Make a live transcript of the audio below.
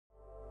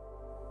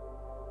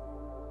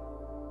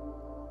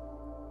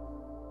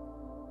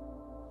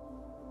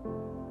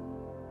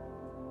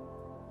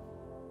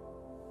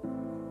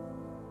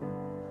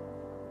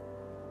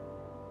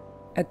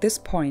At this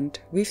point,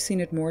 we've seen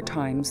it more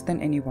times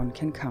than anyone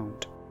can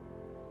count.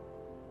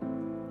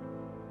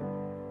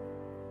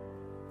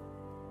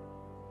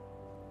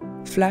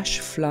 Flash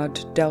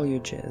flood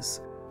deluges,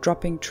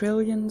 dropping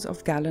trillions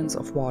of gallons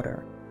of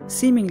water,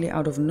 seemingly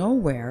out of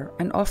nowhere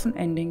and often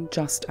ending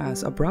just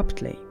as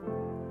abruptly.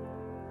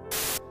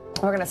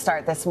 We're going to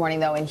start this morning,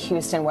 though, in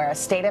Houston, where a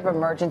state of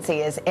emergency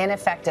is in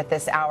effect at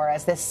this hour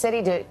as this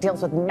city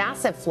deals with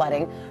massive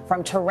flooding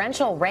from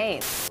torrential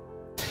rain.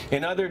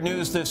 In other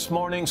news this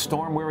morning,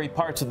 storm-weary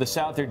parts of the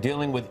South are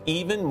dealing with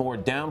even more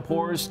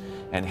downpours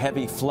and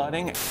heavy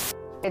flooding.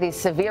 These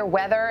severe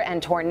weather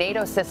and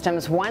tornado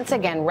systems once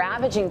again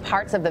ravaging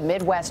parts of the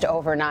Midwest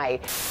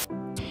overnight.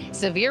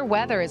 Severe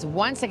weather is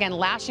once again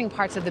lashing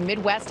parts of the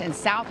Midwest and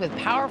South with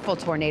powerful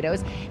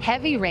tornadoes,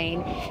 heavy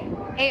rain,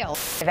 hail.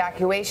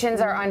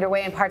 Evacuations are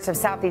underway in parts of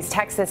southeast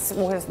Texas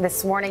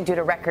this morning due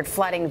to record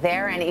flooding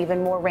there, and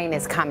even more rain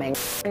is coming.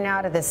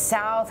 Now to the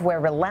south, where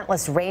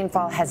relentless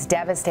rainfall has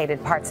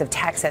devastated parts of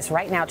Texas.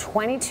 Right now,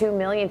 22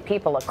 million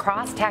people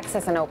across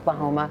Texas and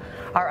Oklahoma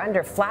are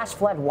under flash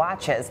flood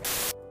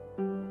watches.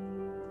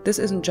 This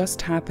isn't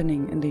just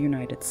happening in the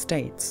United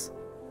States.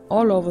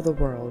 All over the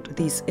world,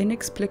 these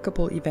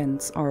inexplicable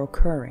events are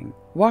occurring,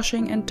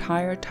 washing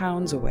entire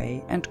towns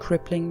away and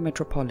crippling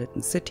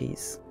metropolitan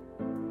cities.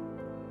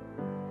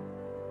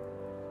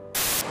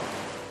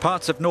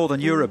 Parts of northern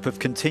Europe have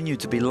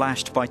continued to be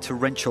lashed by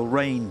torrential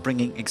rain,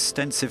 bringing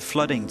extensive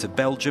flooding to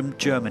Belgium,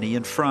 Germany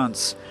and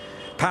France.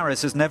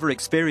 Paris has never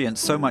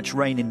experienced so much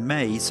rain in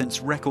May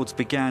since records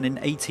began in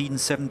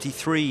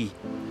 1873.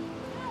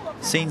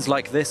 Scenes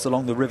like this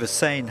along the River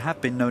Seine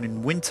have been known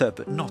in winter,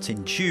 but not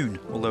in June,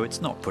 although it's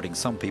not putting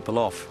some people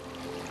off.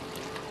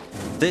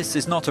 This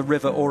is not a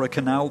river or a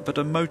canal, but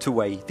a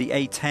motorway, the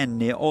A10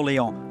 near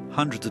Orléans.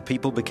 Hundreds of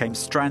people became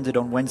stranded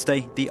on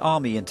Wednesday. The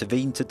army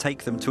intervened to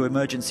take them to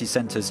emergency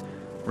centres.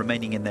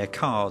 Remaining in their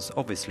cars,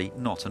 obviously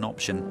not an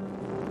option.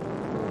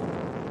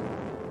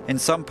 In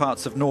some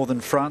parts of northern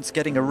France,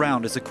 getting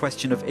around is a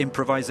question of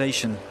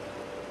improvisation.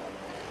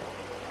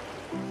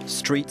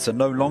 Streets are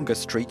no longer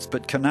streets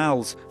but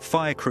canals.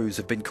 Fire crews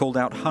have been called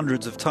out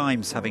hundreds of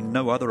times, having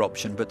no other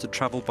option but to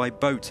travel by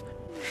boat.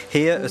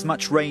 Here, as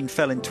much rain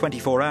fell in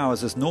 24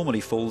 hours as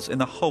normally falls in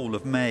the whole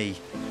of May.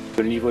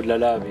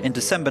 In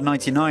December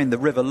 '99, the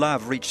River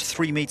Lave reached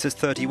 3 meters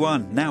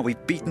 31. Now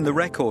we've beaten the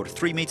record,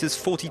 3 meters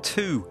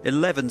 42,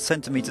 11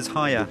 centimeters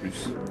higher.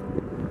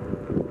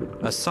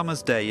 A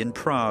summer's day in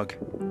Prague.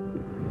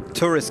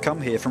 Tourists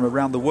come here from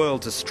around the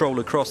world to stroll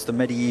across the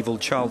medieval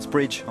Charles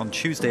Bridge. On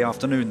Tuesday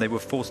afternoon, they were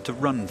forced to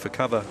run for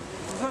cover.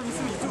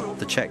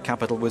 The Czech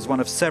capital was one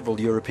of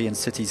several European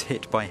cities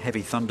hit by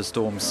heavy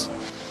thunderstorms.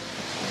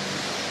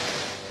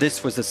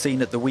 This was the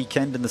scene at the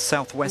weekend in the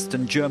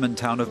southwestern German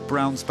town of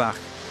Braunsbach.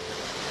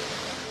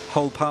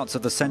 Whole parts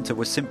of the centre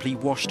were simply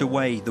washed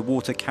away, the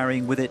water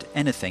carrying with it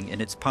anything in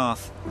its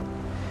path.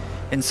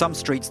 In some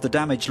streets, the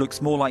damage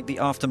looks more like the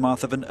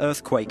aftermath of an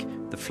earthquake.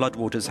 The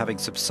floodwaters having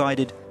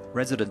subsided,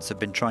 residents have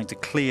been trying to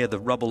clear the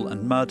rubble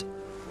and mud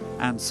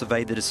and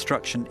survey the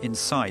destruction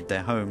inside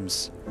their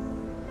homes.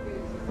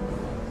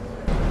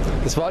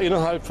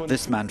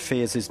 This man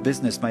fears his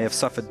business may have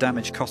suffered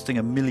damage costing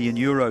 €1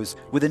 million.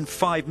 Within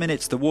 5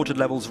 minutes, the water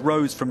levels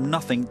rose from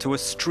nothing to a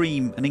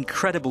stream, an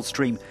incredible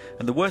stream.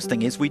 And the worst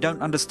thing is, we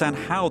don't understand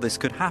how this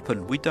could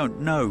happen. We don't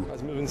know.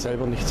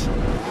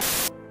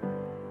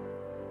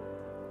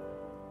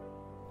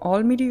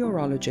 All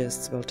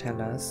meteorologists will tell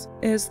us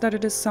is that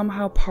it is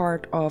somehow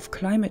part of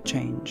climate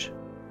change.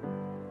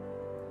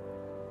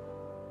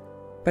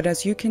 But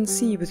as you can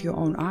see with your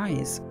own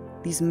eyes,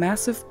 these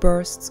massive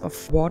bursts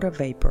of water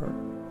vapor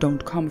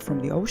don't come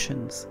from the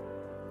oceans.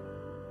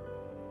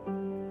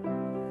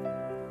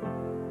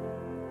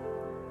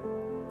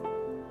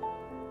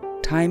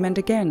 Time and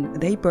again,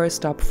 they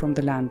burst up from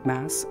the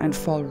landmass and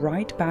fall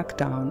right back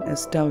down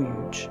as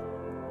deluge.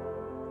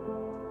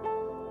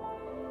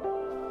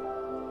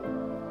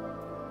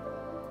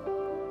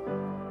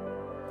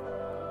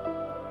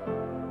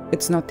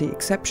 It's not the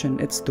exception,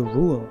 it's the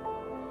rule.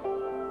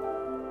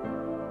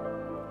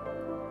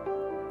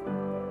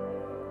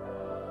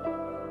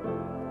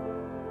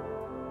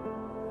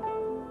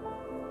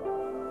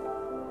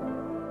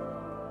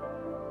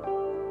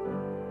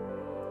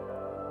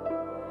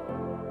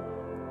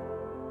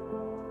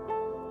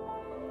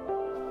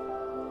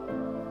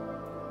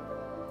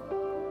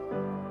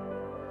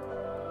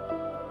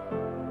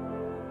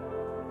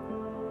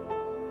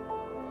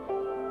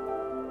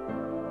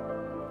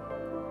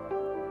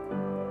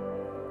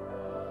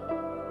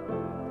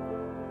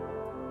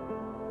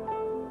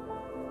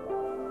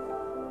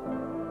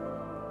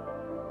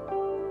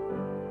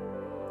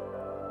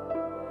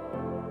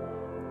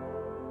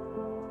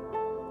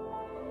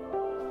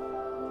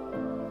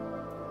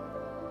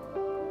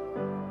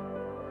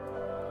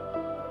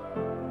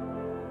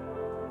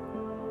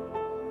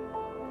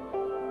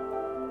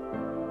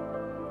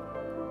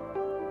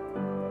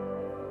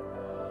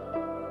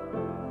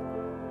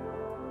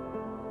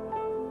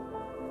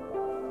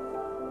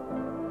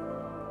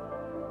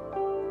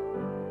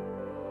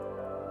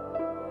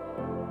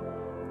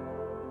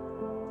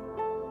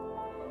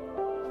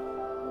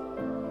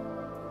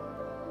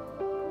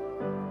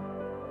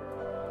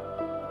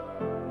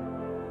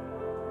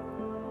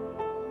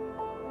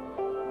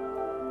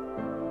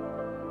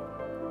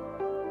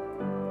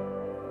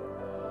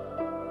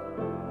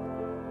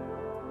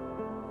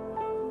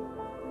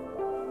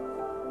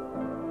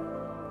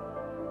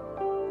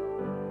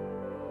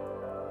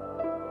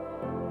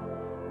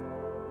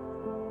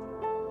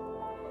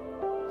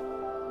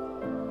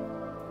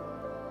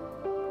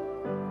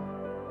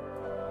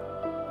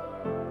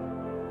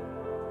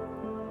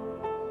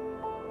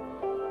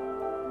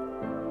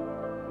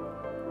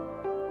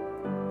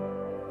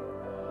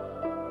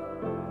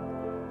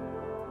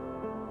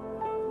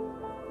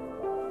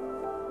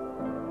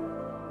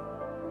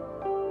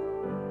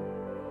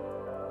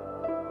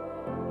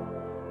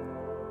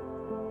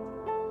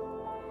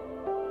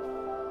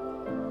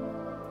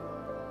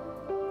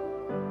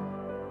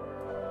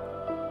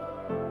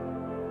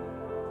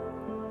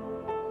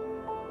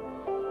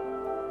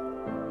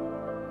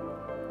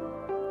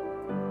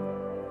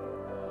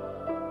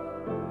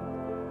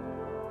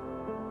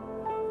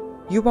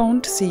 you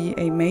won't see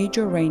a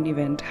major rain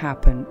event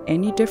happen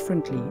any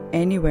differently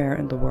anywhere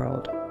in the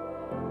world.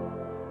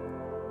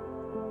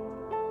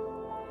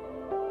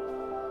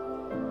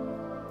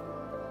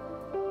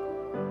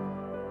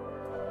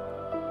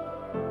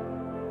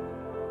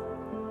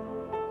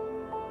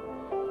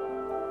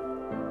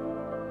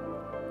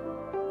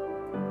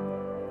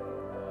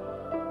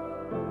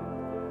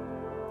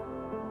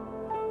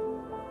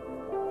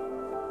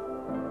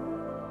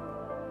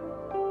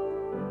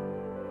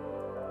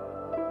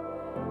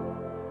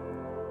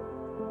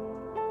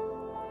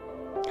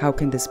 How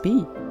can this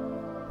be?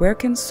 Where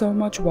can so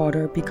much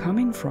water be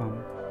coming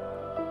from?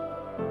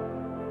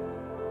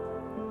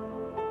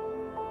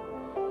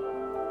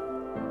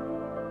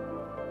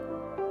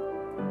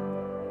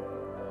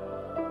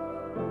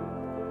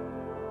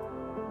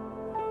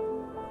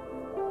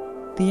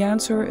 The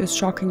answer is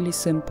shockingly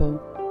simple,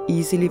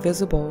 easily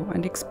visible,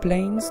 and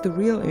explains the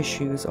real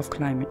issues of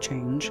climate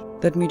change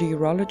that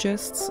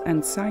meteorologists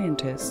and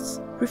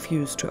scientists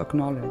refuse to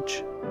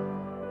acknowledge.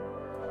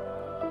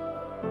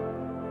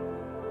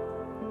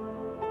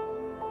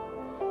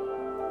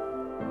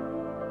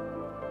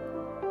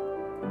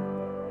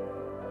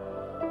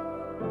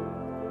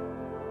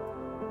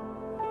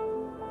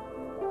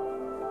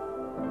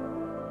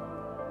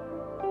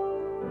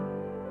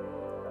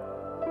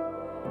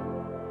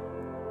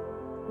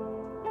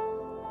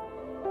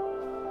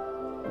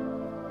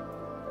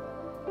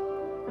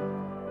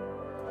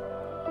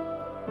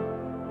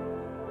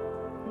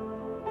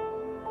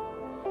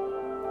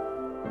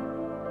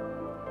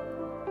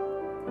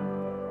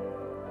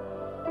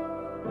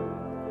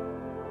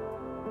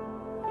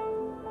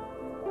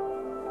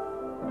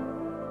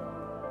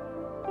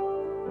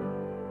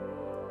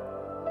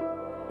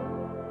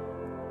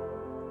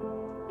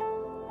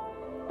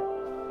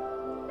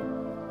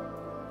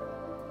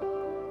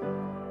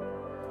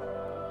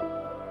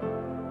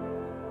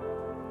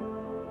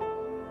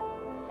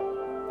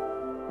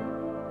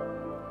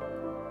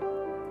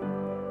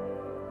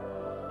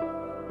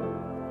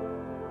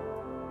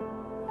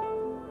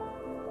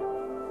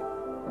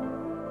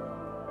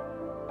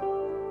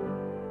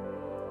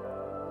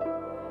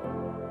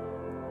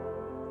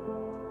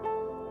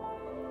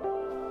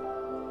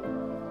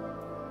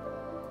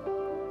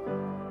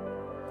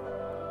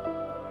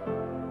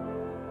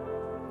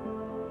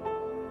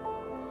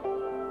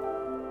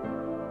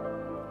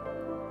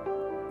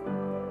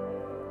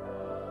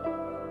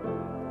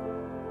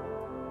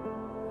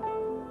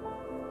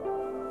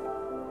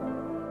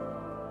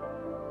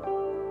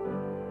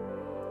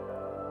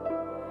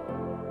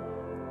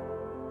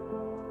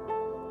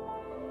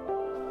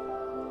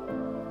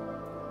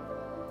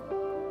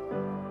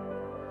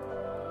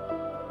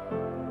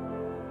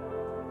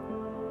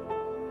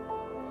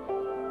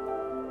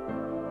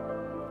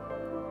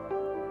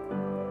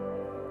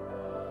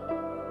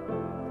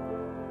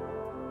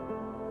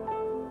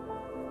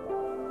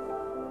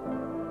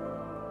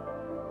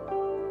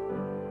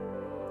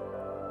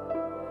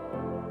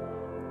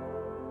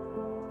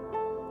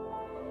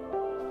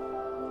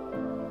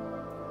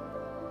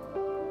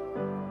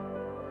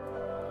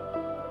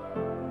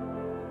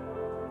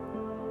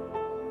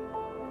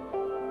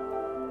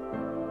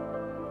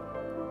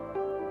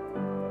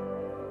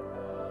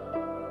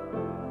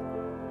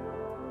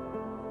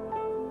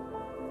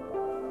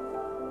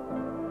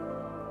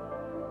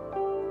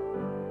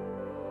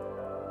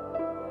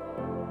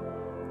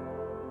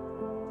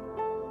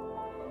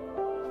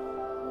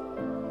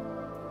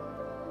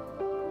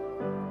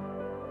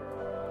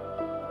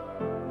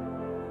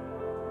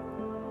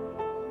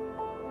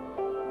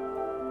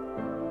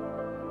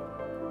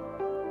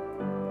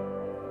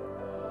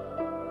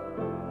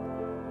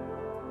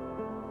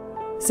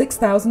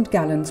 "6,000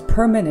 gallons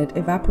per minute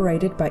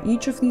evaporated by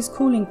each of these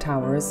cooling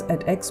towers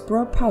at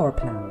Exborough Power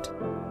Plant.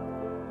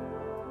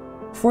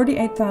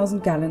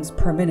 48,000 gallons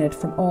per minute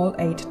from all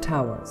 8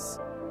 towers.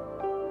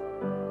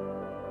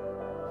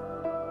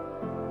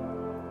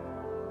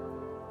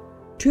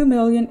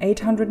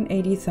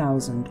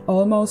 $2,880,000,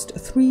 almost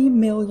 3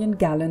 million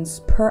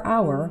gallons per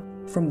hour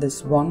from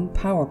this one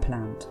power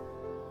plant.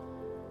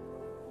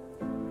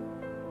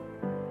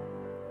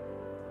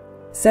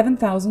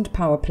 7,000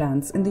 power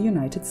plants in the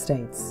United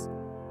States.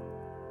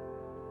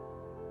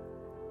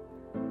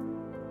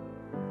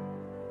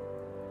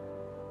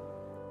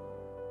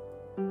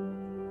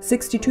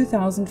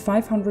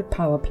 $62,500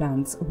 power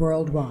plants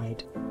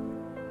worldwide.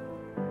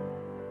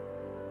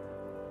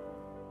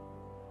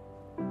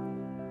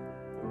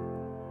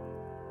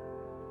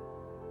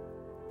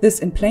 This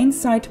in plain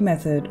sight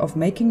method of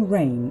making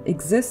rain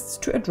exists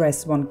to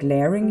address one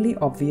glaringly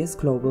obvious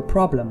global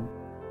problem. "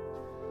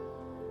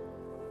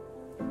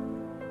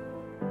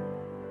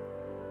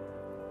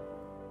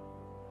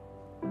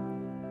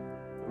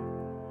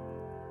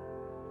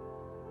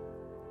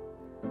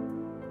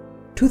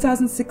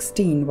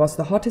 2016 was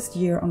the hottest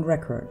year on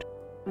record,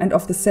 and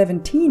of the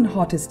 17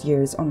 hottest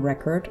years on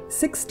record,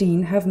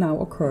 16 have now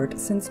occurred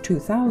since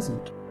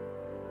 2000.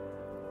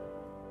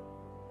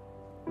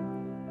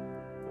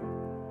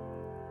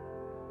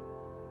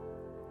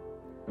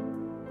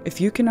 If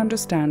you can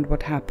understand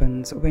what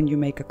happens when you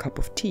make a cup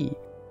of tea,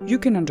 you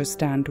can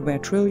understand where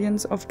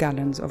trillions of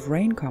gallons of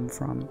rain come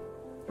from.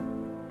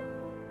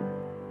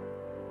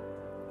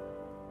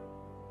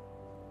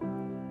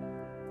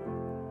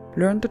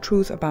 Learn the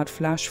truth about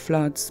flash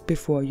floods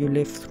before you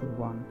live through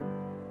one.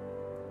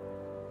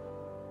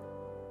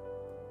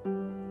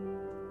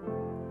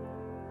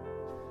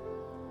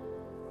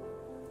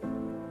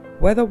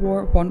 Weather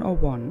War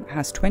 101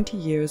 has 20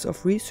 years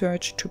of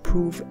research to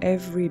prove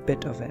every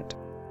bit of it.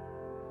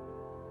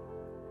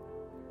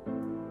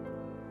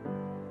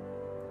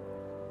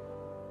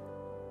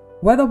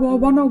 Weather War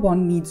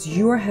 101 needs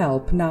your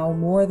help now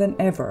more than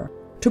ever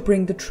to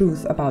bring the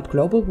truth about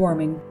global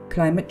warming,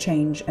 climate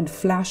change, and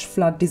flash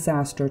flood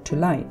disaster to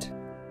light.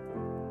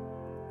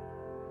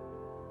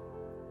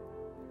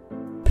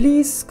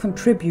 Please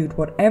contribute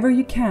whatever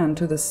you can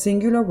to this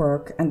singular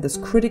work and this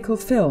critical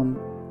film,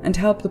 and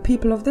help the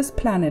people of this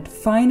planet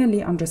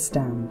finally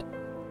understand.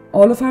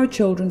 All of our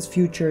children's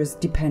futures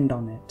depend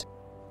on it.